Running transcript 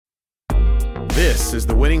This is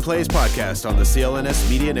the Winning Plays Podcast on the CLNS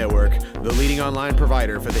Media Network, the leading online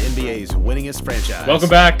provider for the NBA's winningest franchise. Welcome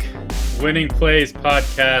back, Winning Plays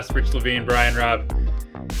Podcast. Rich Levine, Brian Robb.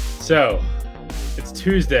 So, it's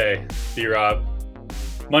Tuesday, B-Rob.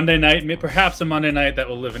 Monday night, perhaps a Monday night that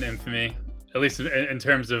will live in infamy, at least in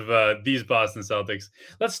terms of these Boston Celtics.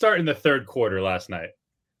 Let's start in the third quarter last night.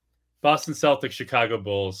 Boston Celtics, Chicago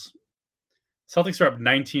Bulls. Celtics are up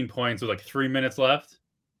 19 points with like 3 minutes left.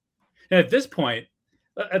 And at this point,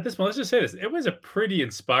 let's just say this. It was a pretty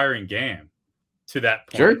inspiring game to that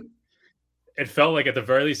point. Sure. It felt like at the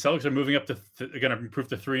very least, Celtics are moving up to going to improve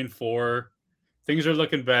to 3 and 4. Things are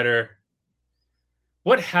looking better.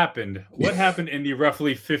 What happened? What happened in the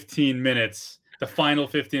roughly 15 minutes, the final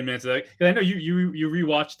 15 minutes? I know you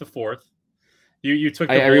rewatched the fourth. You took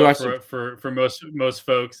the bullet for most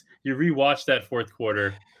folks. You rewatched that fourth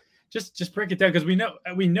quarter. Just break it down, because we know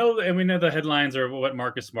the headlines are what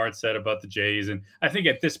Marcus Smart said about the Jays, and I think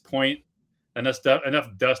at this point enough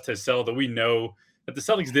dust has settled that we know that the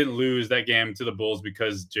Celtics didn't lose that game to the Bulls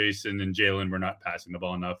because Jason and Jalen were not passing the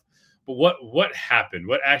ball enough. But what happened?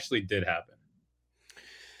 What actually did happen?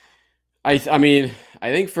 I mean,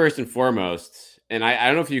 I think first and foremost, and I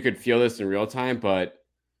don't know if you could feel this in real time, but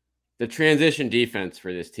the transition defense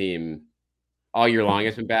for this team all year long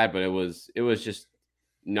has been bad, but it was just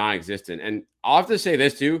non-existent. And I'll have to say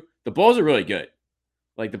this too: the Bulls are really good.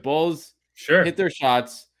 Like, the Bulls hit their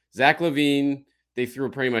shots. Zach LaVine, they threw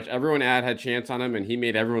pretty much everyone had a chance on him, and he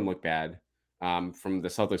made everyone look bad from the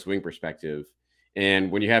Celtics wing perspective.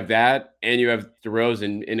 And when you have that, and you have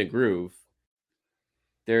DeRozan in a groove,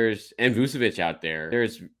 and Vucevic out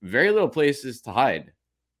there's very little places to hide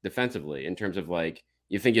defensively in terms of, like,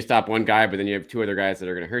 you think you stop one guy, but then you have two other guys that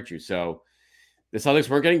are going to hurt you. So the Celtics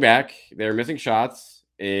weren't getting back. They were missing shots.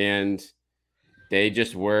 And they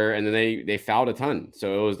just were, and then they fouled a ton.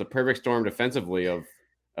 So it was the perfect storm defensively of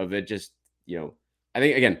it. Just, I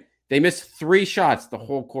think, again, they missed 3 shots the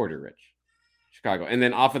whole quarter, Rich, Chicago. And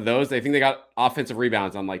then off of those, I think they got offensive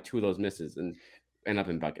rebounds on like 2 of those misses and end up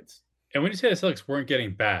in buckets. And when you say the Celtics weren't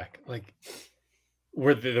getting back, like,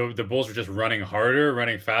 were the Bulls were just running harder,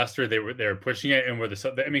 running faster, they were pushing it,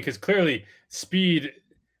 and because clearly speed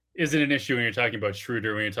isn't an issue when you're talking about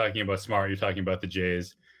Schroeder, when you're talking about Smart, you're talking about the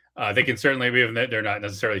Jays. They can certainly, they're not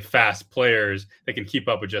necessarily fast players. They can keep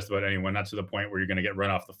up with just about anyone, not to the point where you're going to get run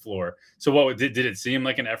off the floor. So what did it seem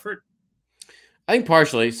like an effort? I think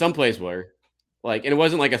partially. Some plays were, like, and it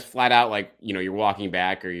wasn't like a flat out, like, you're walking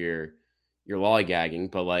back or you're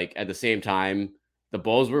lollygagging, but like at the same time, the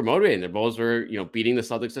Bulls were motivating. The Bulls were, beating the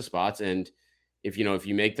Celtics to spots. And if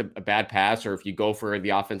you make a bad pass, or if you go for the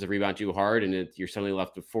offensive rebound too hard and you're suddenly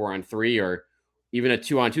left with 4-on-3, or even a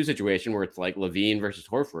 2-on-2 situation where it's like LaVine versus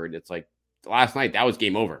Horford, it's like last night, that was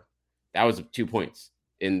game over. That was 2 points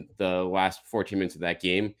in the last 14 minutes of that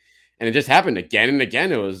game. And it just happened again and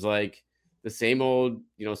again. It was like the same old,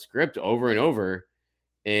 script over and over.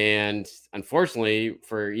 And unfortunately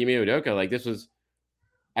for Ime Udoka, like, this was,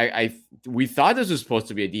 we thought this was supposed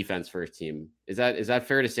to be a defense first team. Is that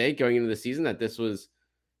fair to say going into the season that this was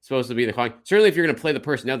supposed to be the calling? Certainly, if you're going to play the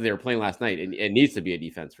personnel that they were playing last night, it needs to be a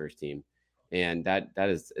defense first team, and that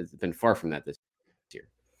has been far from that this year.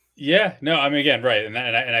 Yeah, no, I mean, again, right, and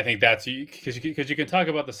I think that's because you can talk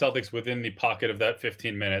about the Celtics within the pocket of that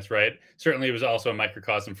 15 minutes, right? Certainly, it was also a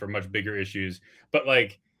microcosm for much bigger issues, but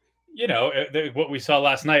like, what we saw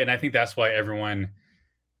last night, and I think that's why everyone.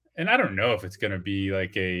 And I don't know if it's going to be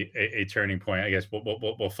like a turning point. I guess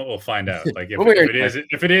we'll find out. Like, if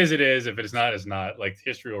it is, it is. If it's not, it's not. Like,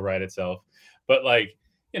 history will write itself. But like,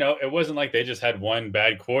 it wasn't like they just had one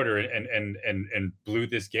bad quarter and blew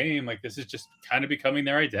this game. Like, this is just kind of becoming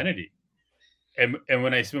their identity. And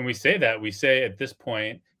when we say that, we say at this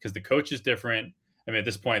point, because the coach is different. I mean, at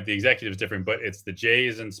this point, the executive is different, but it's the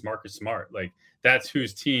Jays and Marcus Smart. Like, that's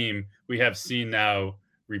whose team we have seen now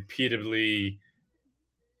repeatedly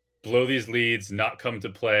blow these leads, not come to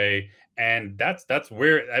play. And that's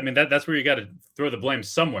where, that's where you got to throw the blame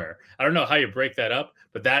somewhere. I don't know how you break that up,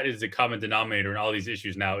 but that is the common denominator in all these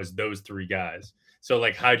issues now, is those 3 guys. So,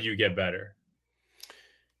 like, how do you get better?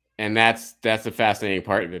 And that's the fascinating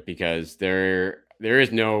part of it, because there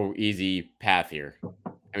is no easy path here.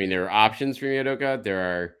 I mean, there are options for Udoka. There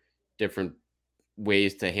are different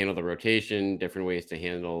ways to handle the rotation, different ways to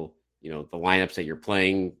handle, the lineups that you're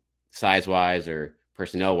playing size-wise or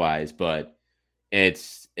personnel-wise, but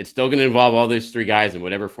it's still going to involve all those 3 guys in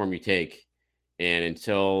whatever form you take. And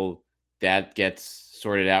until that gets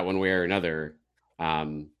sorted out one way or another,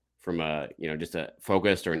 from a, just a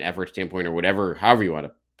focused or an effort standpoint or whatever, however you want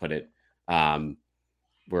to put it,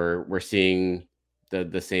 we're seeing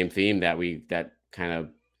the same theme that kind of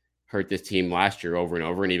hurt this team last year over and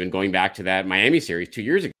over, and even going back to that Miami series 2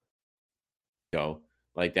 years ago.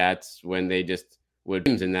 Like that's when they just would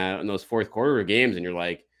in those fourth quarter games, and you're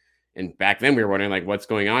like, and back then we were wondering like what's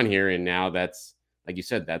going on here, and now that's like you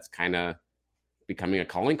said, that's kind of becoming a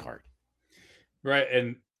calling card. Right.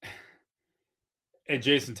 And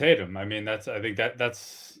Jason Tatum. I mean, that's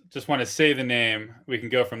just want to say the name. We can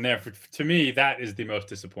go from there. To me, that is the most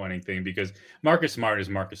disappointing thing because Marcus Smart is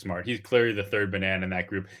Marcus Smart. He's clearly the third banana in that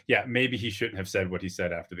group. Yeah, maybe he shouldn't have said what he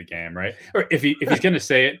said after the game, right? Or if he's going to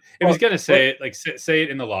say it, say it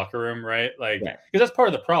in the locker room, right? Like, because that's part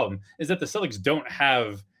of the problem is that the Celtics don't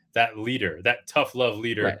have that leader, that tough love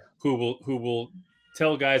leader who will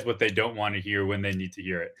tell guys what they don't want to hear when they need to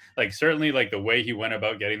hear it. Like certainly like the way he went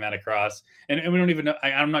about getting that across and we don't even know,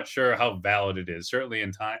 I'm not sure how valid it is. Certainly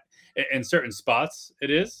in in certain spots it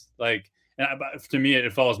is like, and to me,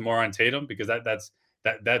 it falls more on Tatum because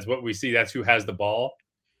that's what we see. That's who has the ball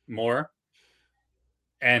more.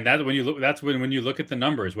 And that's when you look at the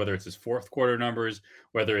numbers, whether it's his fourth quarter numbers,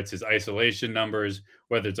 whether it's his isolation numbers,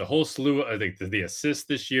 whether it's a whole slew of the assists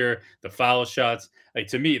this year, the foul shots, like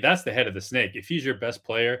to me, that's the head of the snake. If he's your best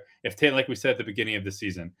player, if Tatum, like we said at the beginning of the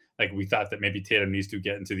season, like we thought that maybe Tatum needs to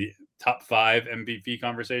get into the top 5 MVP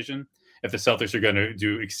conversation, if the Celtics are going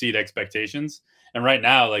to exceed expectations. And right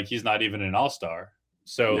now, like he's not even an all-star.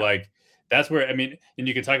 So like, that's where, I mean, and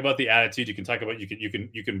you can talk about the attitude. You can talk about,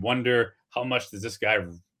 you can wonder how much does this guy, I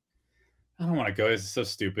don't want to go. This is so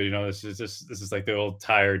stupid. You know, this is like the old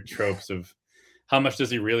tired tropes of how much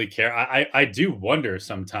does he really care? I do wonder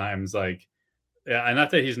sometimes, like, and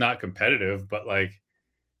not that he's not competitive, but like,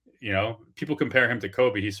 you know, people compare him to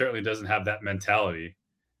Kobe. He certainly doesn't have that mentality.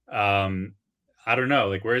 I don't know.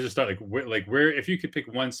 Like, where does it start? Like where, if you could pick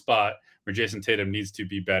one spot where Jason Tatum needs to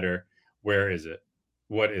be better, where is it?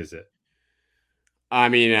 What is it? I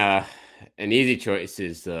mean, an easy choice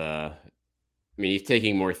is, he's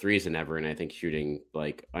taking more threes than ever, and I think shooting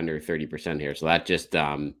like under 30% here. So that just,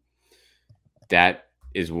 that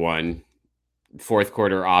is one. Fourth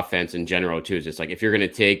quarter offense in general too is just like, if you're going to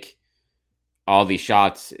take all these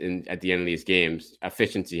shots at the end of these games,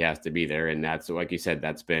 efficiency has to be there. And that's, like you said,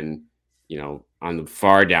 that's been, you know, on the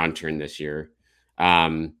far downturn this year.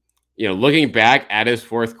 You know, looking back at his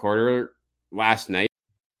fourth quarter last night,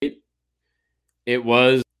 it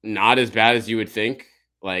was not as bad as you would think.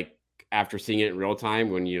 Like after seeing it in real time,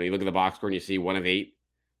 when you look at the box score and you see 1 of 8,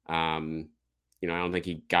 you know, I don't think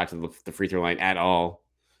he got to the free throw line at all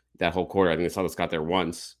that whole quarter. I think the Celtics got there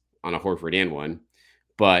once on a Horford and one,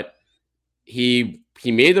 but he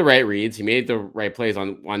made the right reads. He made the right plays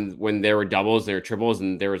on when there were doubles, there were triples,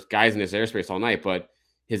 and there was guys in his airspace all night. But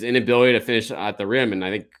his inability to finish at the rim, and I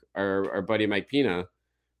think our buddy Mike Pina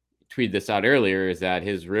tweeted this out earlier, is that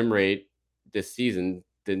his rim rate this season,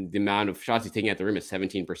 the amount of shots he's taking at the rim is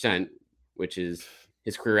 17%, which is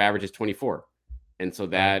his career average is 24. And so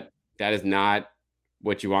that is not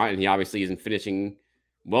what you want. And he obviously isn't finishing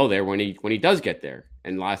well there when he does get there.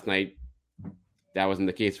 And last night, that wasn't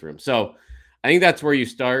the case for him. So I think that's where you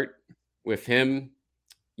start with him.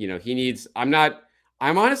 You know,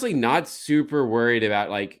 I'm honestly not super worried about,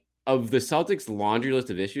 like, of the Celtics laundry list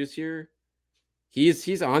of issues here.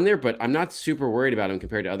 He's on there, but I'm not super worried about him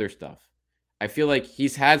compared to other stuff. I feel like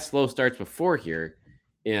he's had slow starts before here,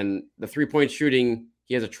 and the 3-point shooting,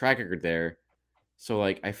 he has a track record there. So,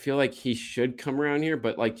 like, I feel like he should come around here.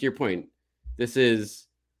 But, like, to your point, this is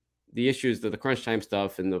the issues that the crunch time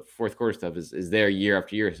stuff and the fourth quarter stuff is there year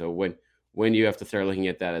after year. So when do you have to start looking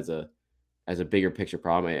at that as a bigger picture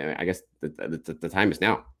problem? I guess the time is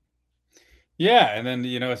now. Yeah, and then,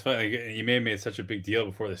 you know, it's funny. Like, you may have made such a big deal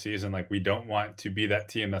before the season. Like, we don't want to be that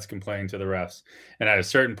team that's complaining to the refs. And at a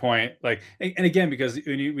certain point, like, and again, because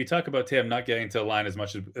when we talk about Tatum not getting to the line as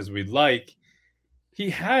much as we'd like,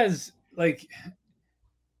 he has, like,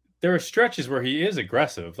 there are stretches where he is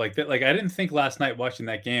aggressive like that. Like, I didn't think last night watching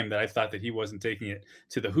that game that I thought that he wasn't taking it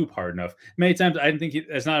to the hoop hard enough. Many times I didn't think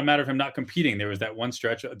it's not a matter of him not competing. There was that one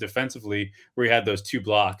stretch defensively where he had those 2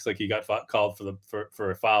 blocks. Like, he got called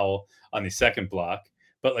for a foul on the second block,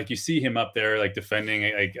 but like, you see him up there, like, defending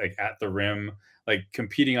like at the rim, like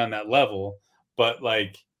competing on that level. But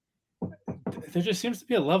like, there just seems to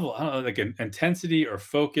be a level, I don't know, like an intensity or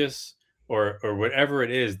focus or whatever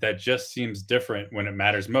it is that just seems different when it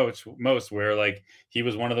matters most, where like he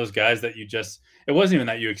was one of those guys that it wasn't even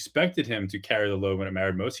that you expected him to carry the load when it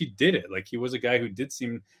mattered most. He did it. Like, he was a guy who did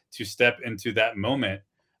seem to step into that moment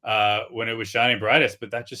when it was shining brightest,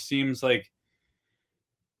 but that just seems like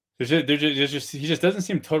he just doesn't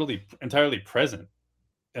seem entirely present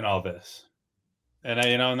in all this. And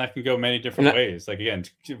and that can go many different ways. Like, again,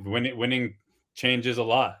 winning changes a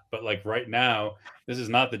lot. But like right now, this is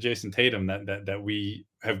not the Jason Tatum that we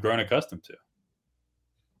have grown accustomed to.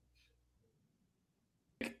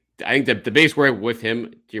 I think the biggest worry with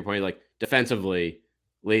him, to your point, like defensively,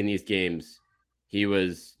 late in these games, he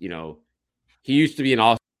was, he used to be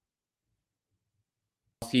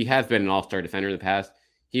he has been an all-star defender in the past.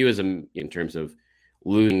 He was in terms of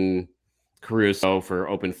losing Caruso for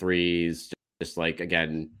open threes, just like,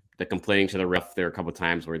 again, the complaining to the ref there a couple of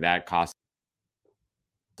times where that cost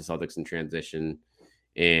the Celtics in transition.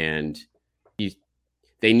 And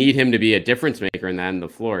they need him to be a difference maker in that on the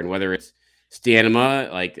floor. And whether it's stamina,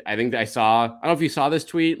 like I think I don't know if you saw this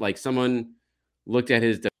tweet, like someone looked at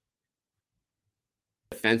his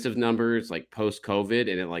defensive numbers like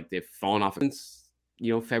post-COVID, and it they've fallen off since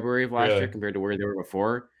February of last year compared to where they were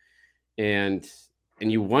before. And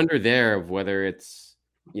you wonder there of whether it's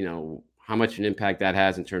how much an impact that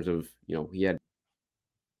has in terms of he had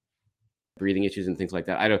breathing issues and things like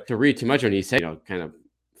that. I don't to read too much on. He said kind of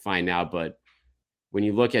fine now, but when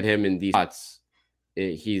you look at him in these spots,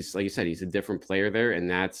 he's like you said, he's a different player there, and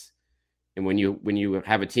when you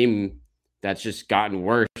have a team that's just gotten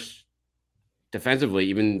worse defensively,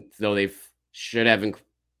 even though they should have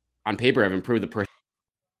on paper have improved the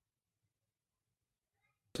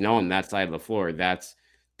personnel on that side of the floor, that.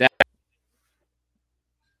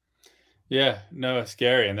 Yeah, no, it's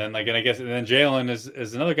scary. And then and I guess Jalen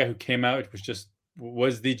is another guy who came out,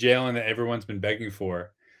 was the Jalen that everyone's been begging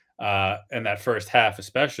for in that first half,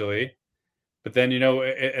 especially. But then,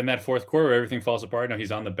 in that fourth quarter, everything falls apart. Now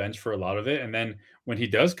he's on the bench for a lot of it. And then when he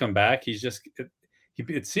does come back, he's just,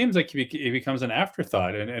 it seems like he becomes an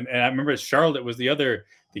afterthought. And I remember Charlotte was the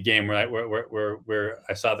game where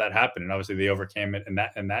I saw that happen. And obviously they overcame it in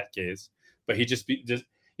that case. But he just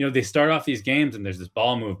they start off these games and there's this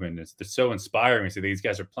ball movement. It's so inspiring. We see these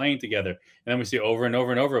guys are playing together. And then we see over and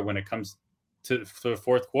over and over when it comes to the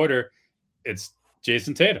fourth quarter, it's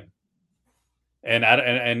Jason Tatum. And I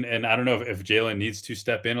don't know if Jalen needs to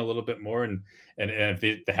step in a little bit more and if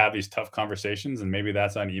they have these tough conversations, and maybe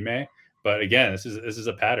that's on Ime. But again, this is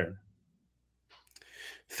a pattern.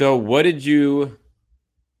 So what did you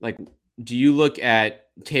like? Do you look at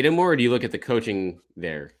Tatum more, or do you look at the coaching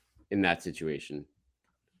there in that situation?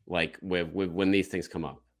 Like with when these things come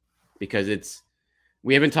up, because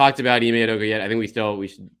we haven't talked about Ime Udoka yet. I think we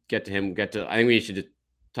should get to him. I think we should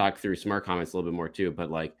talk through smart comments a little bit more too. But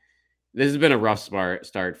this has been a rough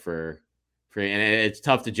start for and it's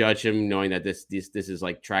tough to judge him knowing that this is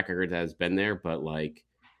track record that has been there. But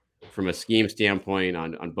from a scheme standpoint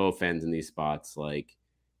on both ends in these spots,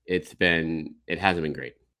 it hasn't been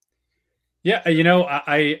great. Yeah,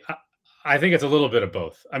 I think it's a little bit of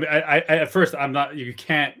both. I mean, I at first you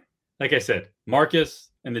can't, like I said, Marcus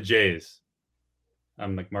and the Jays.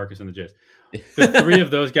 I'm like Marcus and the Jays. The three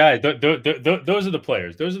of those guys, those are the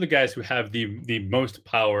players. Those are the guys who have the most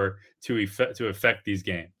power to affect these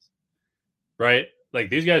games, right? Like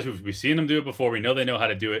these guys we've seen them do it before. We know they know how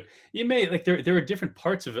to do it. Ime, there are different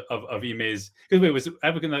parts of Ime's. Wait, I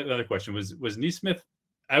have another question. Was Nesmith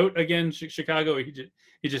out again? Chicago?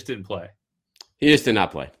 He just didn't play. He just did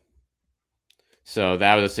not play. So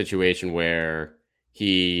that was a situation where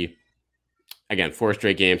he, again, 4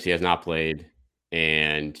 straight games he has not played,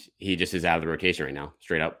 and he just is out of the rotation right now,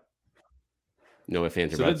 straight up. No ifs,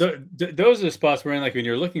 ands, or buts. Those are the spots where, when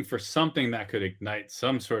you're looking for something that could ignite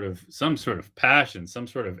some sort of passion, some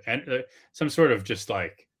sort of just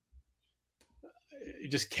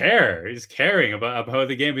caring about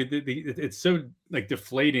the game. It's so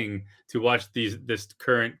deflating to watch this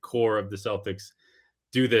current core of the Celtics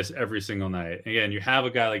do this every single night. Again, you have a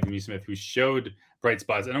guy like Nesmith who showed bright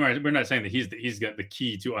spots, and we're not saying that he's got the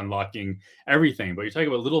key to unlocking everything, but you're talking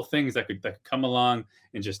about little things that could come along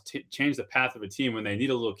and just change the path of a team when they need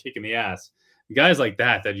a little kick in the ass. Guys like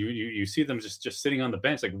that you see them just sitting on the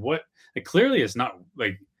bench. Clearly it's not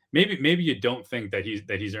maybe you don't think that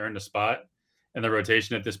he's earned a spot in the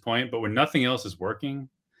rotation at this point, but when nothing else is working,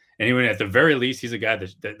 and even at the very least, he's a guy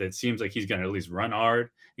that seems like he's going to at least run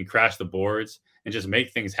hard and crash the boards and just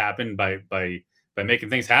make things happen by making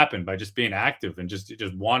things happen, by just being active and just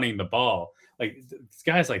wanting the ball.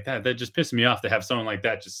 Guys like that just piss me off to have someone like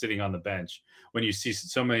that just sitting on the bench when you see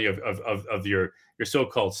so many of your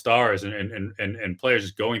so-called stars and players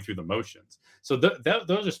just going through the motions. So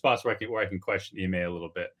those are spots where I can question Ime a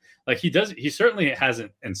little bit. He certainly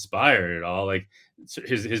hasn't inspired at all.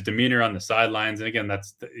 His demeanor on the sidelines, and again,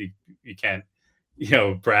 you can't.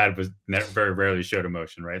 Brad was very rarely showed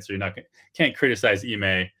emotion, right? So can't criticize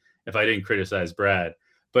Ime if I didn't criticize Brad.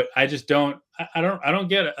 But I just don't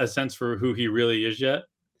get a sense for who he really is yet.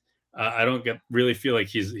 I don't really feel like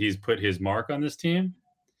he's put his mark on this team.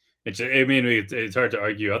 It's hard to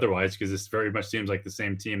argue otherwise because this very much seems like the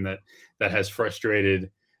same team that has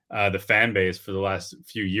frustrated the fan base for the last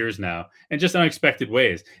few years now, in just unexpected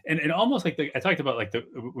ways, and almost like I talked about, like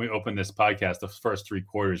when we opened this podcast, the first three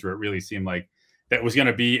quarters where it really seemed like that was going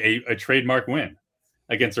to be a trademark win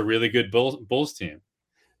against a really good Bulls team.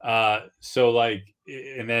 So like,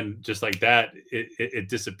 and then just like that, it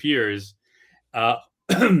disappears.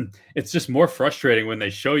 It's just more frustrating when they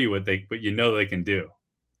show you what they can do.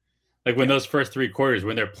 Like when those first three quarters,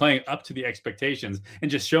 when they're playing up to the expectations and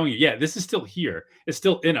just showing you, yeah, this is still here. It's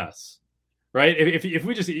still in us, right? If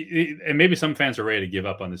we just, and maybe some fans are ready to give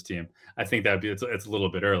up on this team. I think it's a little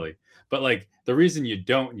bit early. But like the reason you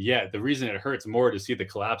don't yet, the reason it hurts more to see the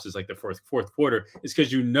collapses like the fourth quarter is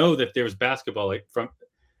because you know that there's basketball like from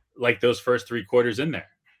like those first three quarters in there.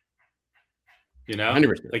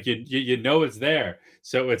 100%. Like you know it's there.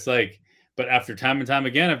 So it's like, but after time and time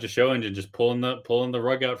again, I'm just showing you, just pulling the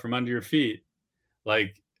rug out from under your feet.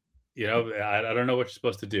 Like, I don't know what you're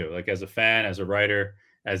supposed to do. Like as a fan, as a writer,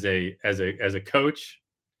 as a coach,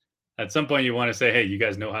 at some point you want to say, hey, you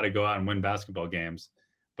guys know how to go out and win basketball games.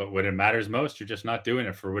 But when it matters most, you're just not doing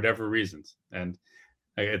it for whatever reasons. And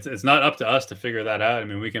it's not up to us to figure that out. I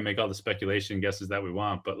mean, we can make all the speculation guesses that we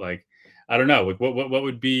want, but like, I don't know. Like what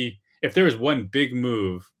would be, if there was one big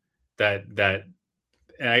move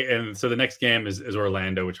and so the next game is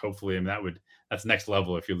Orlando, which hopefully, that's next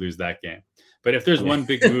level if you lose that game. But if there's one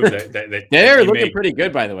big move that they're looking pretty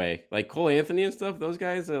good, by the way, like Cole Anthony and stuff, those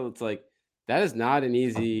guys, it's like, that is not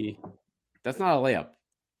that's not a layup,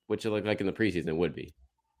 which it looked like in the preseason would be.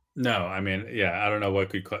 No, I mean, yeah, I don't know what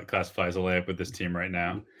could classify as a layup with this team right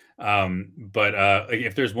now. But like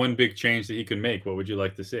if there's one big change that he could make, what would you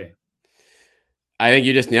like to see? I think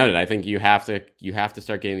you just nailed it. I think you have to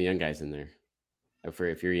start getting the young guys in there. If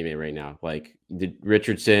you're Ime right now, like the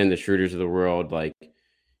Richardson, the Schroeders of the world, like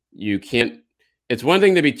you can't. It's one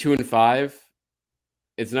thing to be 2-5.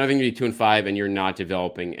 It's another thing to be 2-5, and you're not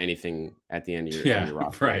developing anything at the end of your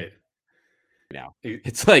roster. Right. Now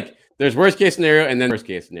it's like there's worst case scenario and then worst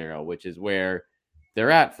case scenario, which is where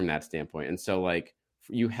they're at from that standpoint. And so, like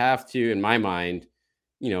you have to, in my mind,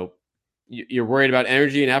 you're worried about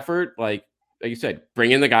energy and effort. Like you said,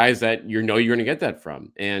 bring in the guys that you're going to get that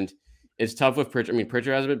from, and it's tough with Pritchard. I mean,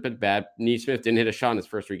 Pritchard hasn't been bad. Neesmith didn't hit a shot in his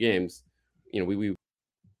first 3 games.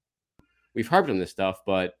 We've harped on this stuff,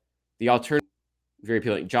 but the alternative very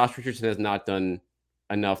appealing. Josh Richardson has not done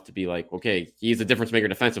enough to be like, okay, he's a difference maker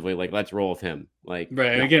defensively. Like, let's roll with him. Like,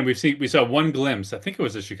 right. And again, we saw one glimpse. I think it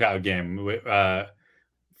was a Chicago game.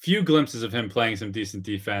 Few glimpses of him playing some decent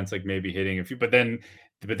defense, like maybe hitting a few, but then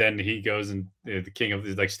he goes and the king of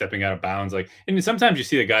is like stepping out of bounds. Like, and sometimes you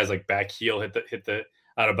see the guys like back heel hit the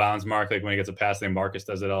out of bounds mark, like when he gets a pass, like Marcus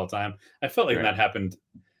does it all the time. I felt like that happened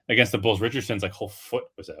against the Bulls. Richardson's like whole foot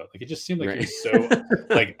was out. Like it just seemed like he was so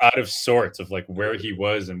like out of sorts of like where he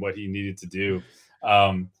was and what he needed to do.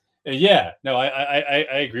 Yeah, no,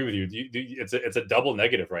 I agree with you. It's a double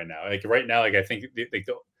negative right now. Like right now, like I think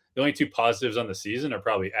the only 2 positives on the season are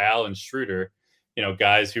probably Al and Schroeder,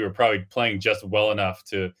 guys who are probably playing just well enough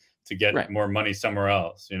to get more money somewhere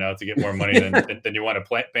else, to get more money than you want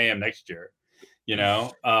to pay him next year.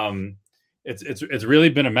 It's really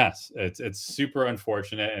been a mess. It's super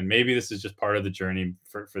unfortunate, and maybe this is just part of the journey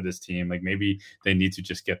for this team. Like maybe they need to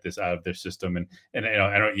just get this out of their system. And I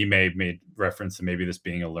know Ime made reference to maybe this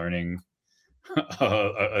being a learning,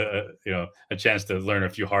 a chance to learn a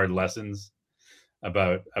few hard lessons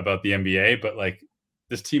about the NBA. But like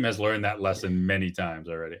this team has learned that lesson many times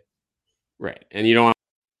already. Right, and you don't want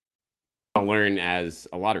to learn as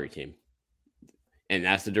a lottery team. And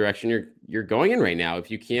that's the direction you're going in right now. If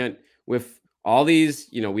you can't, with all these,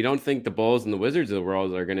 we don't think the Bulls and the Wizards of the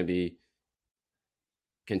world are going to be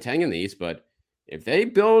contending in the East, but if they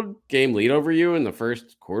build game lead over you in the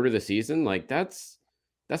first quarter of the season, like that's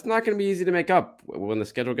not going to be easy to make up when the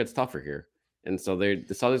schedule gets tougher here. And so the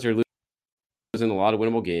Celtics are losing a lot of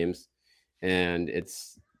winnable games, and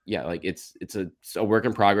it's a work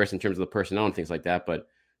in progress in terms of the personnel and things like that. But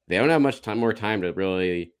they don't have much more time to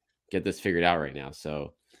really get this figured out right now.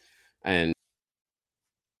 So, and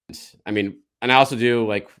I mean, and I also do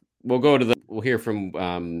like, we'll hear from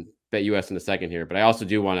BetUS in a second here, but I also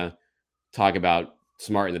do want to talk about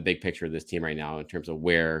Smart in the big picture of this team right now in terms of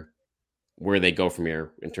where they go from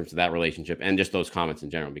here in terms of that relationship and just those comments in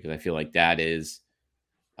general, because I feel like that is,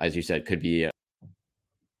 as you said, could be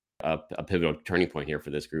a pivotal turning point here for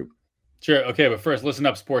this group. Sure. Okay. But first, listen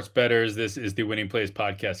up, sports bettors. This is the Winning Plays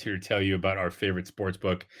podcast, here to tell you about our favorite sports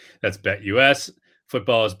book. That's BetUS.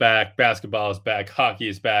 Football is back. Basketball is back. Hockey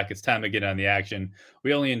is back. It's time to get on the action.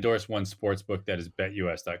 We only endorse one sports book. That is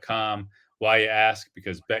BetUS.com. Why, you ask?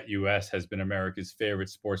 Because BetUS has been America's favorite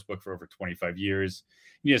sportsbook for over 25 years.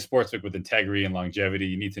 You need a sportsbook with integrity and longevity.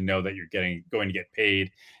 You need to know that you're going to get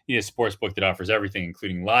paid. You need a sportsbook that offers everything,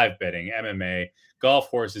 including live betting, MMA, golf,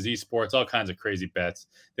 horses, esports, all kinds of crazy bets.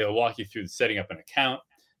 They'll walk you through setting up an account.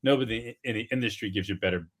 Nobody in the industry gives you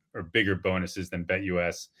better or bigger bonuses than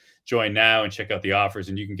BetUS. Join now and check out the offers,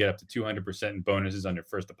 and you can get up to 200% in bonuses on your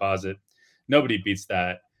first deposit. Nobody beats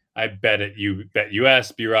that. I bet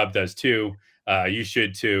BetUS. B-Rob does too. You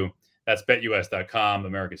should too. That's BetUS.com,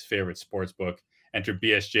 America's favorite sports book. Enter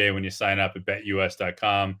BSJ when you sign up at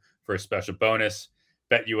BetUS.com for a special bonus.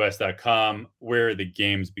 BetUS.com, where the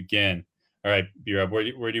games begin. All right, B-Rob, where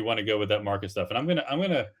do you want to go with that market stuff? And I'm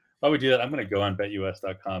gonna while we do that, I'm gonna go on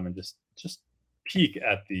BetUS.com and just peek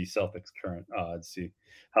at the Celtics' current odds, see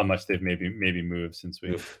how much they've maybe moved since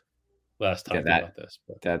we last talked about this.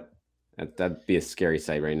 But that'd be a scary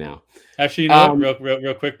sight right now. Actually, you know what?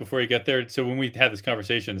 Real quick before you get there. So when we had this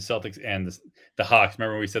conversation, the Celtics and the Hawks,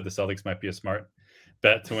 remember when we said the Celtics might be a smart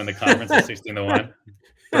bet to win the conference at 16-1?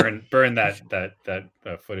 Burn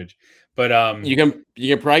that footage. But you can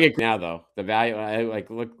probably get now though. The value,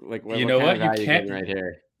 look like you know what? You can't right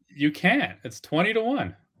here. You can't. It's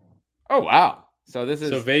 20-1. Oh wow. So this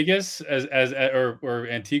is Vegas or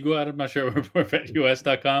Antigua. I'm not sure where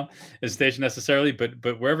BetUS.com is stationed necessarily,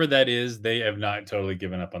 but wherever that is, they have not totally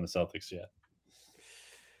given up on the Celtics yet.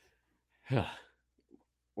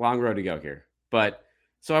 Long road to go here, but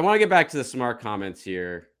so I want to get back to the smart comments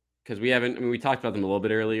here because we talked about them a little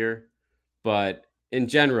bit earlier, but in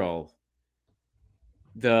general,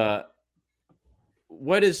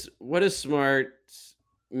 what is smart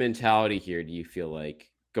mentality here? Do you feel like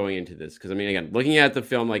going into this? Because I mean, again, looking at the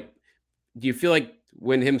film, like, do you feel like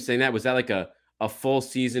when him saying that, was that like a full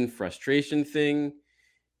season frustration thing?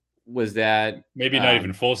 Was that maybe not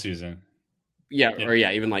even full season? Yeah, or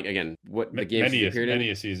even like, again, what the game many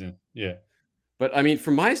a season. Yeah. But I mean,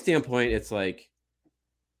 from my standpoint, it's like,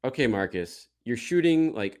 okay, Marcus, you're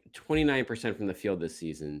shooting like 29% from the field this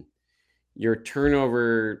season. Your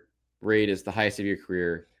turnover rate is the highest of your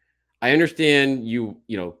career. I understand you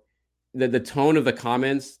know, the tone of the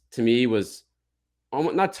comments to me was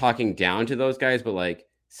almost not talking down to those guys, but like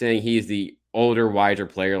saying he's the older, wiser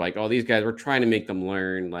player. Like, oh, these guys, we're trying to make them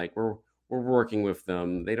learn. Like, we're working with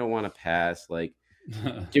them. They don't want to pass. Like,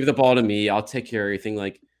 give the ball to me. I'll take care of everything.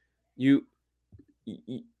 Like, you're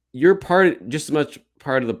just as much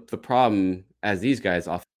part of the problem as these guys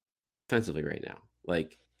offensively right now.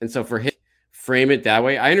 Like, and so for him, frame it that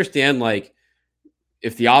way. I understand, like,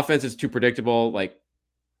 if the offense is too predictable, like,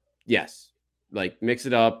 yes, like, mix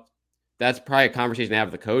it up. That's probably a conversation to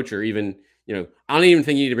have with the coach, or even, you know, I don't even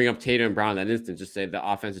think you need to bring up Tatum and Brown in that instance. Just say the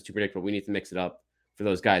offense is too predictable. We need to mix it up for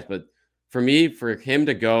those guys. But for me, for him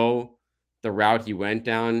to go the route he went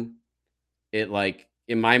down, it, like,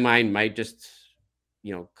 in my mind, might just,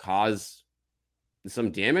 you know, cause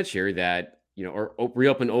some damage here that, you know, or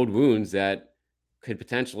reopen old wounds that could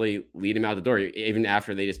potentially lead him out the door, even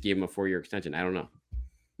after they just gave him a 4-year extension. I don't know.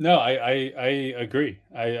 No, I agree.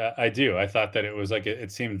 I do. I thought that it was like,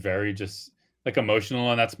 it seemed very just like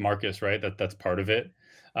emotional, and that's Marcus, right? That's part of it.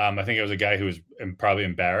 I think it was a guy who was probably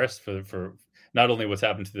embarrassed for not only what's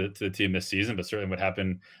happened to the team this season, but certainly what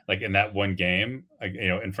happened like in that one game, like, you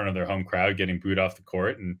know, in front of their home crowd, getting booed off the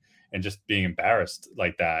court and just being embarrassed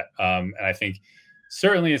like that. And I think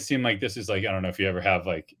certainly it seemed like this is like, I don't know if you ever have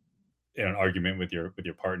like an argument with your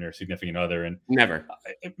partner or significant other, and never.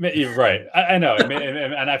 You're right. I know.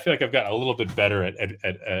 And I feel like I've gotten a little bit better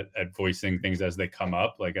at voicing things as they come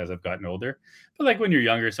up, like as I've gotten older. But like when you're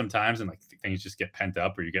younger sometimes, and like things just get pent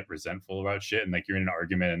up, or you get resentful about shit, and like you're in an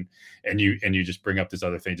argument and you just bring up this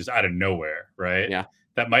other thing just out of nowhere, right? Yeah.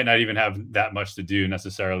 That might not even have that much to do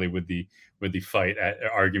necessarily with the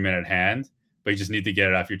argument at hand, but you just need to get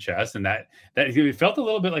it off your chest. And that it felt a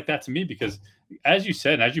little bit like that to me, because as you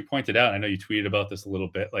said, and as you pointed out, I know you tweeted about this a little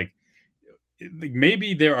bit, like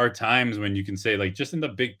maybe there are times when you can say, like, just in the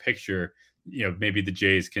big picture, you know, maybe the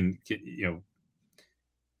Jays can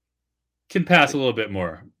pass a little bit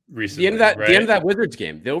more recently. The end of that Wizards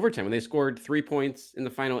game, the overtime, when they scored 3 points in the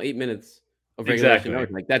final 8 minutes of regulation.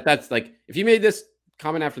 Exactly. Like that's like, if you made this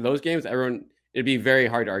comment after those games, it'd be very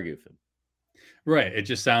hard to argue with them. Right. It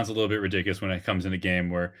just sounds a little bit ridiculous when it comes in a game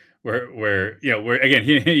where again,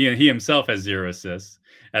 he himself has 0 assists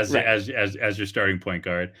as your starting point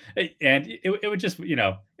guard, and it would just, you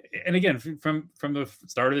know, and again, from the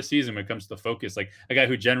start of the season, when it comes to the focus, like a guy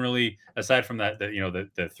who generally, aside from that you know,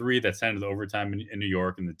 the 3 that sent into the overtime in New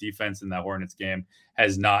York, and the defense in that Hornets game,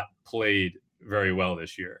 has not played very well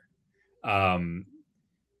this year.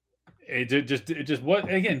 it just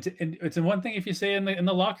what again? It's one thing if you say in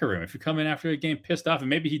the locker room, if you come in after a game pissed off, and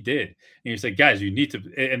maybe he did, and you say, guys, you need to,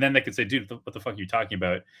 and then they could say, dude, what the fuck are you talking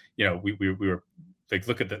about? We were like,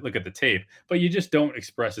 look at the tape, but you just don't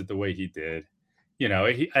express it the way he did.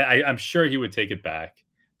 I'm sure he would take it back,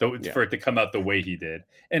 though, for it to come out the way he did.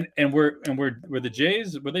 And were the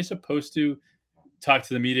Jays, were they supposed to talk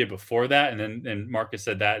to the media before that, and then Marcus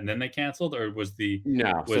said that, and then they canceled, or was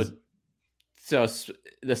no? Was So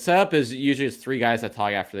the setup is usually it's 3 guys that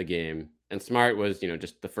talk after the game, and Smart was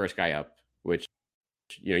just the first guy up, which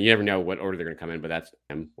you never know what order they're going to come in, but that's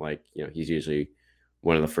him. Like he's usually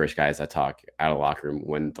one of the first guys that talk out of the locker room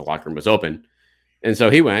when the locker room was open, and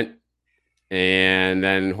so he went, and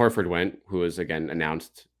then Horford went, who was again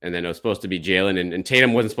announced, and then it was supposed to be Jalen, and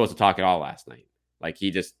Tatum wasn't supposed to talk at all last night. Like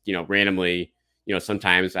he just randomly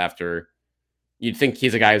sometimes after. You'd think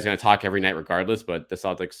he's a guy who's going to talk every night regardless, but the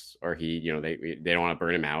Celtics or he, they don't want to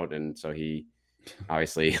burn him out. And so he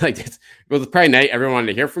obviously it was probably night. Everyone wanted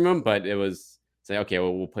to hear from him, but it was say, okay,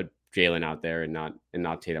 well, we'll put Jalen out there and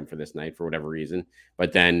not Tatum for this night for whatever reason.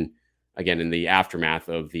 But then again, in the aftermath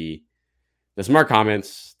of the Smart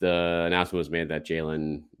comments, the announcement was made that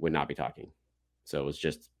Jalen would not be talking. So it was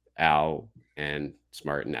just Al and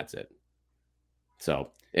Smart, and that's it.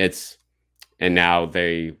 So and now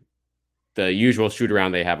the usual shoot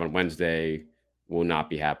around they have on Wednesday will not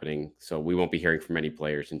be happening. So we won't be hearing from any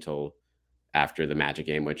players until after the Magic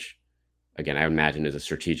game, which again, I imagine is a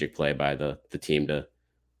strategic play by the team to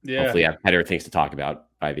hopefully have better things to talk about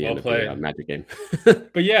by the end of the Magic game.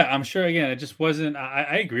 But yeah, I'm sure again, it just wasn't,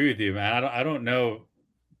 I agree with you, man. I don't know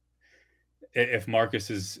if Marcus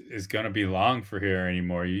is going to be long for here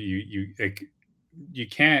anymore. You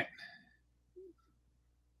can't,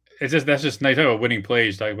 that's just nice. Talk about winning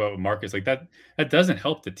plays. Talk about Marcus like that. That doesn't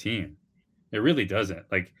help the team. It really doesn't.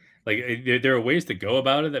 Like there are ways to go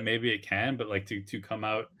about it that maybe it can, but like to come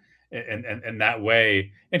out and that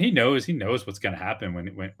way. And he knows what's going to happen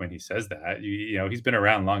when he says that. He's been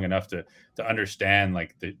around long enough to understand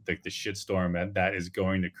like the shitstorm that is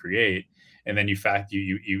going to create. And then you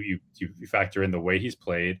factor in the way he's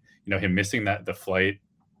played. Him missing the flight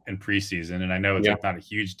in preseason, and I know it's not a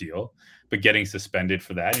huge deal, but getting suspended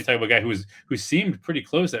for that. You talk about a guy who seemed pretty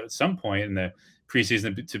close at some point in the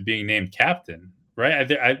preseason to being named captain,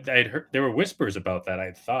 right? I'd heard there were whispers about that.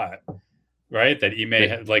 I thought, right, that Ime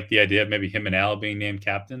had like the idea of maybe him and Al being named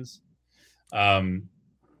captains. I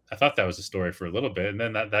thought that was a story for a little bit, and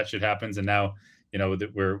then that shit happens, and now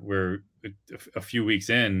we're a few weeks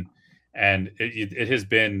in, and it has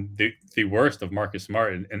been the worst of Marcus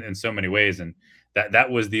Smart in so many ways, and that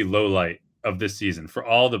was the low light of this season for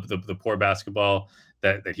all the poor basketball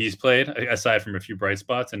that he's played, aside from a few bright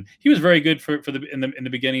spots. And he was very good for in the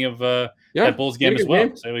beginning of that Bulls game as well.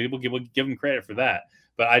 Game. So we'll give him credit for that.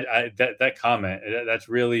 But that comment, that's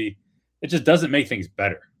really, it just doesn't make things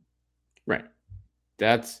better. Right.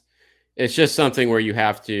 It's just something where you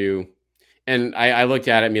have to, and I looked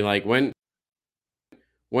at it, I mean, like when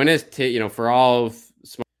is, for all of,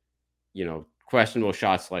 questionable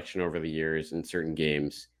shot selection over the years in certain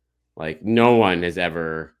games, like no one has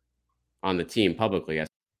ever on the team publicly has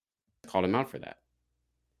called him out for that.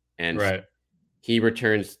 And right. He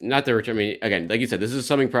returns, not the return. I mean, again, like you said, this is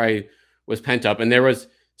something probably was pent up, and there was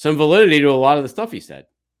some validity to a lot of the stuff he said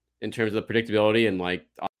in terms of the predictability and like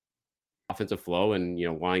offensive flow and,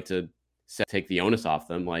 wanting to take the onus off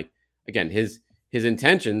them. Like, again, his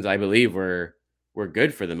intentions, I believe, were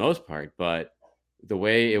good for the most part, but the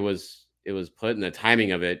way it was put and the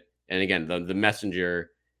timing of it. And again, the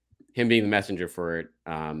messenger, him being the messenger for it,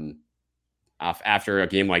 after a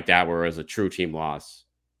game like that, where it was a true team loss,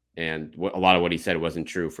 and a lot of what he said wasn't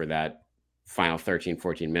true for that final 13,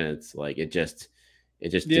 14 minutes. Like it just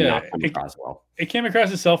did not come across well. It came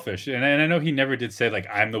across as selfish. And I know he never did say like,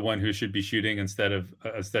 I'm the one who should be shooting instead of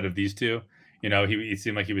these two. He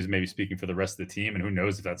seemed like he was maybe speaking for the rest of the team, and who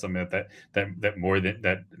knows if that's something that more than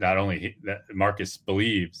that, not only that Marcus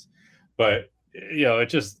believes, but it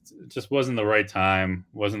just wasn't the right time,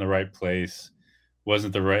 wasn't the right place,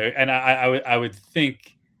 wasn't the right. And I would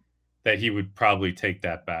think that he would probably take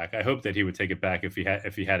that back. I hope that he would take it back if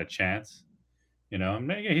he had a chance.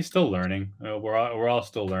 Maybe he's still learning. We're all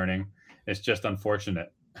still learning. It's just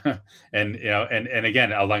unfortunate. And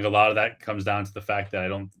again, I think a lot of that comes down to the fact that I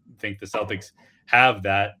don't think the Celtics have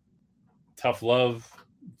that tough love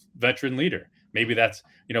veteran leader. Maybe that's,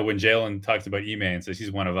 when Jalen talks about Ime and says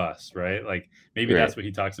he's one of us, right? Like maybe that's what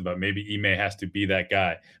he talks about. Maybe Ime has to be that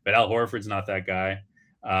guy, but Al Horford's not that guy.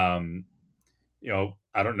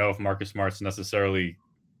 I don't know if Marcus Smart's necessarily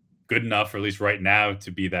good enough, or at least right now,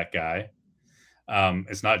 to be that guy.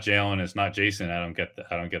 It's not Jalen. It's not Jason. I don't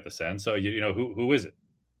get the sense. So you know who is it?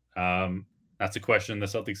 That's a question the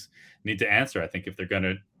Celtics need to answer. I think if they're going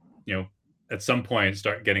to, you know, at some point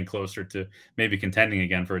start getting closer to maybe contending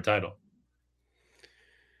again for a title.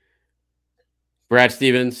 Brad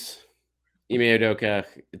Stevens, Ime Udoka.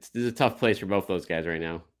 This is a tough place for both those guys right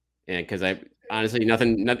now, and because I honestly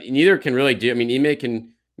neither can really do. I mean, Ime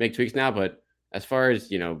can make tweaks now, but as far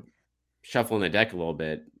as shuffling the deck a little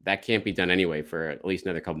bit, that can't be done anyway for at least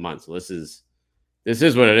another couple months. So this is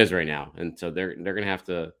what it is right now, and so they're going to have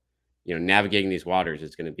to, navigating these waters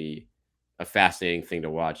is going to be a fascinating thing to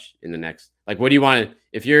watch in the next. Like, what do you want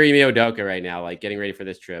if you're Ime Udoka right now, like getting ready for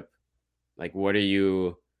this trip? Like, what are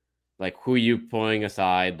you? Like, who are you pulling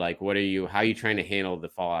aside? Like, how are you trying to handle the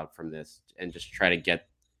fallout from this and just try to get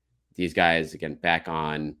these guys again back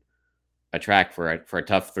on a track for a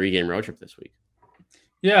tough 3-game road trip this week?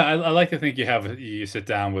 Yeah, I like to think you sit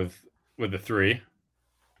down with the three,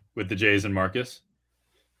 with the Jays and Marcus,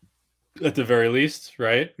 at the very least,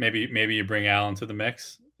 right? Maybe you bring Allen to the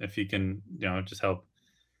mix if he can, just help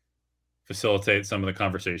facilitate some of the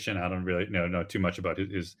conversation. I don't really know too much about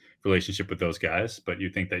his relationship with those guys, but you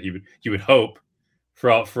think that you would hope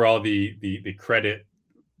for all the credit,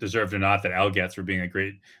 deserved or not, that Al gets for being a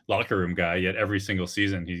great locker room guy. Yet every single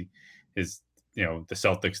season he is, the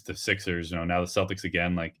Celtics, the Sixers, now the Celtics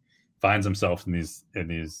again, like finds himself in these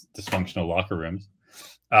dysfunctional locker rooms.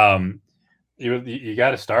 You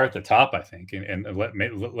got to start at the top, I think, and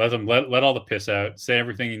let all the piss out. Say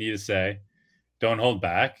everything you need to say. Don't hold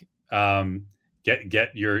back.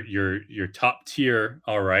 Get your top tier.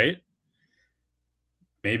 All right.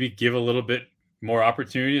 Maybe give a little bit more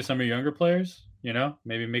opportunity to some of your younger players.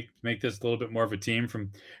 Maybe make this a little bit more of a team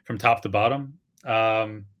from top to bottom.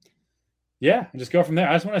 Yeah, and just go from there.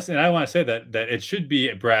 I want to say that it should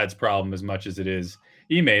be Brad's problem as much as it is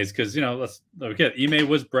Ime's, because let's look at Ime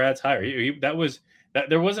was Brad's hire.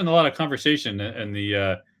 There wasn't a lot of conversation in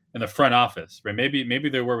the front office, right? Maybe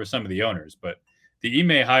there were with some of the owners, but the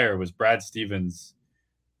Ime hire was Brad Stevens.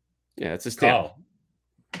 Yeah, it's a stamp.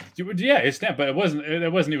 Yeah, it's stamp, but it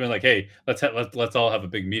wasn't even like, hey, let's all have a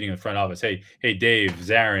big meeting in the front office. Hey, Dave,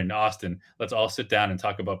 Zarin, Austin, let's all sit down and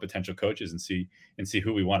talk about potential coaches and see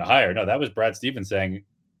who we want to hire. No, that was Brad Stevens saying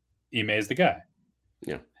Ime is the guy.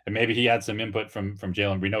 Yeah. And maybe he had some input from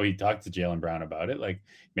Jaylen. We know he talked to Jaylen Brown about it. Like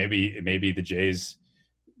maybe the Jays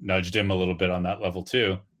nudged him a little bit on that level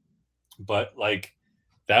too. But like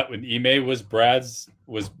that, when Ime was Brad's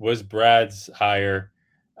hire,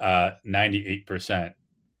 98%.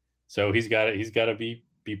 So he's got to be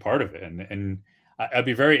part of it. And I'd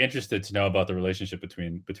be very interested to know about the relationship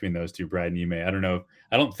between those two, Brad and Ime. I don't know.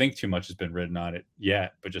 I don't think too much has been written on it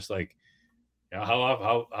yet, but just like, how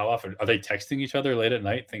often are they texting each other late at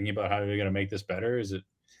night thinking about how they're going to make this better? Is it?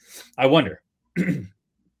 I wonder. They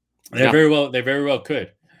very well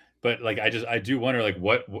could, but like I do wonder, like,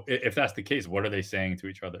 what if that's the case? What are they saying to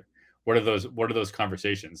each other? What are those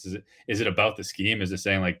conversations? Is it about the scheme? Is it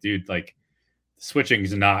saying like, dude, like switching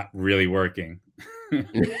is not really working?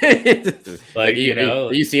 Like,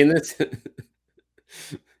 are you seeing this?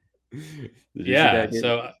 Yeah.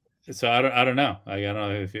 So I don't know. I don't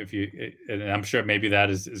know if you, and I'm sure maybe that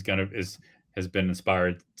has been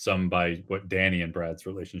inspired some by what Danny and Brad's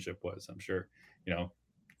relationship was. I'm sure,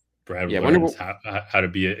 Brad learns how to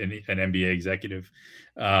be an NBA executive,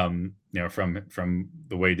 from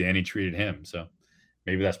the way Danny treated him. So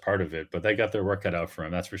maybe that's part of it, but they got their work cut out for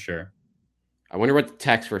him. That's for sure. I wonder what the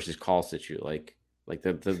text versus call situation, like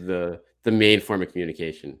the main form of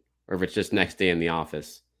communication, or if it's just next day in the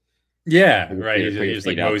office. Yeah, right. He just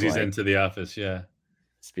like moseys into the office. Yeah,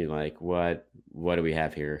 it's being like, what do we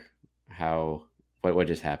have here? What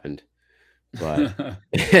just happened? But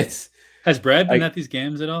has Brad been at these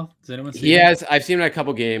games at all? Does anyone see? He has. I've seen him at a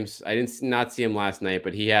couple games. I didn't not see him last night,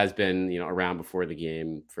 but he has been around before the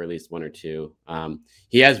game for at least one or two.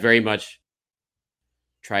 He has very much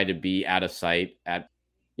tried to be out of sight at.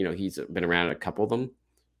 He's been around at a couple of them,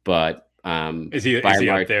 but. Is he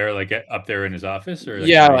up there, like up there in his office, or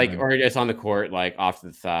or just on the court, like off to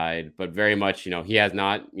the side? But very much, he has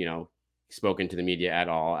not, spoken to the media at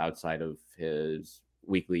all outside of his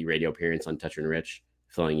weekly radio appearance on Toucher and Rich,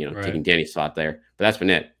 taking Danny's spot there. But that's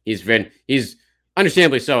been it. He's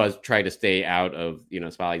understandably so has tried to stay out of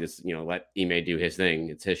a spot like this. Let Ime do his thing.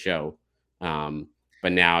 It's his show.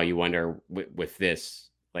 But now you wonder with this,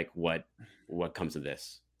 like what comes of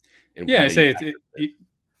this? And yeah, I say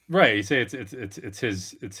right. You say it's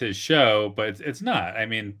his show, but it's not. I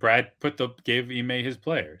mean, Brad gave Ime his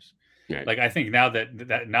players. Right. Like I think now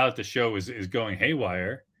that the show is going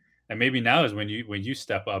haywire, And maybe now is when you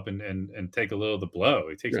step up and take a little of the blow.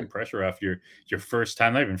 It takes some pressure off your first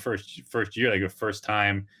time, not even first year, like a first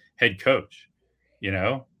time head coach.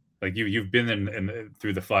 Like you've been in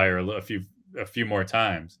through the fire a few more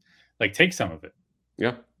times. Like take some of it.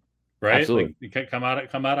 Yeah. Right. Absolutely. Like you can't come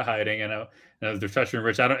out of hiding. They're touching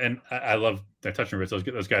Rich. I love they're touching Rich.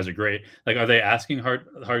 Those guys are great. Like, are they asking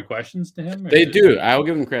hard questions to him? They do. I'll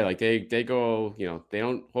give them credit. Like they go, they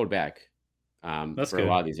don't hold back. That's for good. a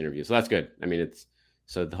lot of these interviews. So that's good. I mean,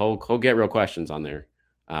 so he'll get real questions on there.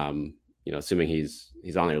 Assuming he's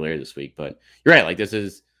on there later this week. But you're right. Like this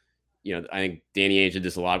is, I think Danny Ainge did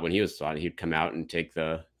this a lot when he was taught. He'd come out and take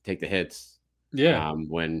the hits. Yeah.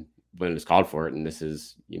 When it's called for it, and this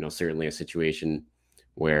is certainly a situation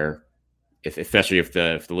where, especially if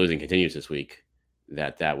the losing continues this week,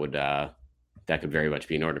 that could very much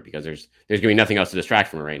be in order, because there's gonna be nothing else to distract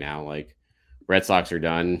from it right now. Like Red Sox are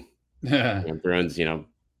done. Yeah. Bruins,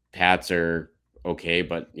 Pats are okay,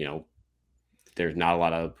 but there's not a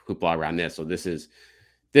lot of hoopla around this. So this is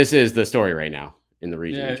the story right now in the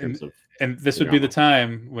region in terms of. And this would be the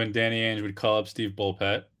time when Danny Ainge would call up Steve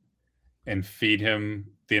Bulpett and feed him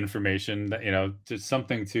the information that just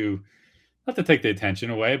something to, not to take the attention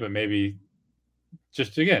away, but maybe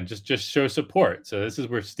just show support. So this is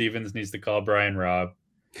where Stevens needs to call Brian Robb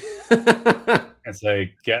and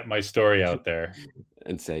say, "Get my story out there."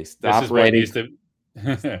 And say, stop writing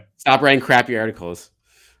crappy articles.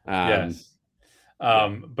 Yes.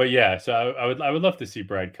 But yeah, so I would love to see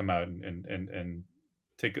Brad come out and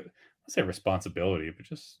take, let's say, responsibility, but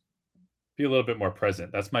just be a little bit more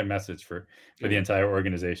present. That's my message for the entire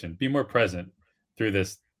organization. Be more present through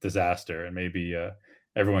this disaster, and maybe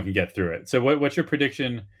everyone can get through it. So what's your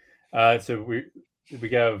prediction? So we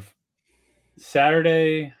have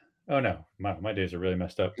Saturday. Oh no, my days are really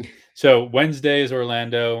messed up. So Wednesday is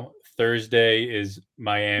Orlando, Thursday is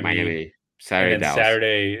Miami, Saturday, and then Dallas.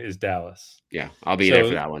 Saturday is Dallas. Yeah, I'll be there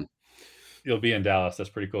for that one. You'll be in Dallas. That's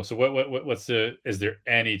pretty cool. So what's is there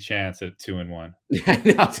any chance at 2-1?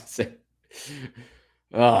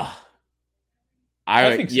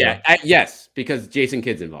 I think so. Yes, because Jason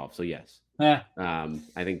Kidd's involved. So yes. I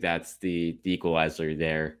think that's the equalizer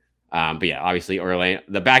there. But yeah, obviously Orlando,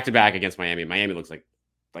 the back-to-back against Miami. Miami looks like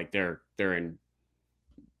they're in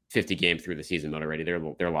 50 games through the season mode already.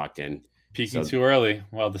 They're locked in. Peaking too early,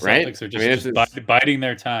 while the Celtics are just biding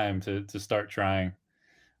their time to start trying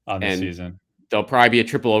on the season. There'll probably be a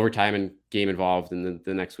triple overtime and game involved in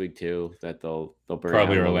the next week too. That they'll burn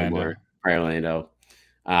probably out Orlando. Probably Orlando.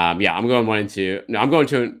 Yeah, I'm going 1-2. No, I'm going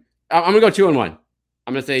to I'm gonna go 2-1.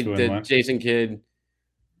 I'm gonna say that Jason Kidd,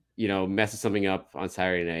 messes something up on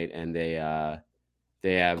Saturday night, and they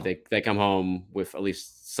come home with at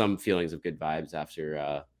least some feelings of good vibes after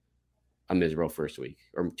a miserable first week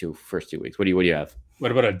or first 2 weeks. What do you have?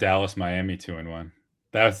 What about a Dallas Miami 2-1?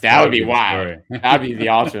 That would be wild. That'd be the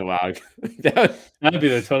ultimate wild. That'd be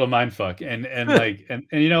the total mind fuck. And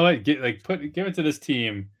you know what? Give it to this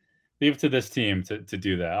team. Leave it to this team to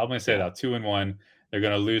do that. I'm gonna say that 2-1. They're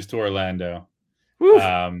gonna lose to Orlando,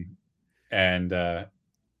 and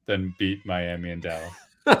then beat Miami and Dallas.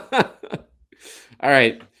 All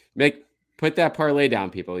right, put that parlay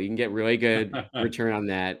down, people. You can get really good return on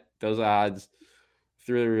that. Those odds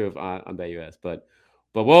through the roof on BetUS. But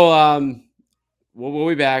we'll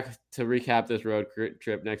be back to recap this road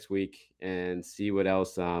trip next week and see what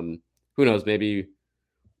else. Who knows? Maybe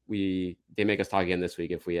they make us talk again this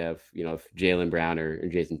week if we have, if Jaylen Brown or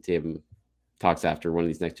Jason Tatum talks after one of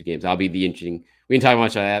these next two games. That'll be the interesting. We can talk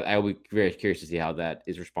much on that. I will be very curious to see how that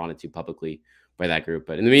is responded to publicly by that group.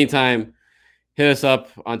 But in the meantime, hit us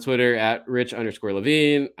up on Twitter at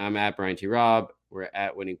Rich_Levine. I'm at Brian T. Robb. We're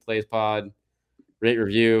at Winning Plays Pod. Rate,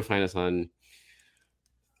 review. Find us on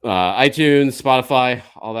iTunes, Spotify,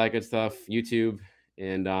 all that good stuff, YouTube.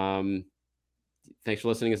 And thanks for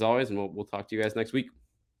listening as always. And we'll talk to you guys next week.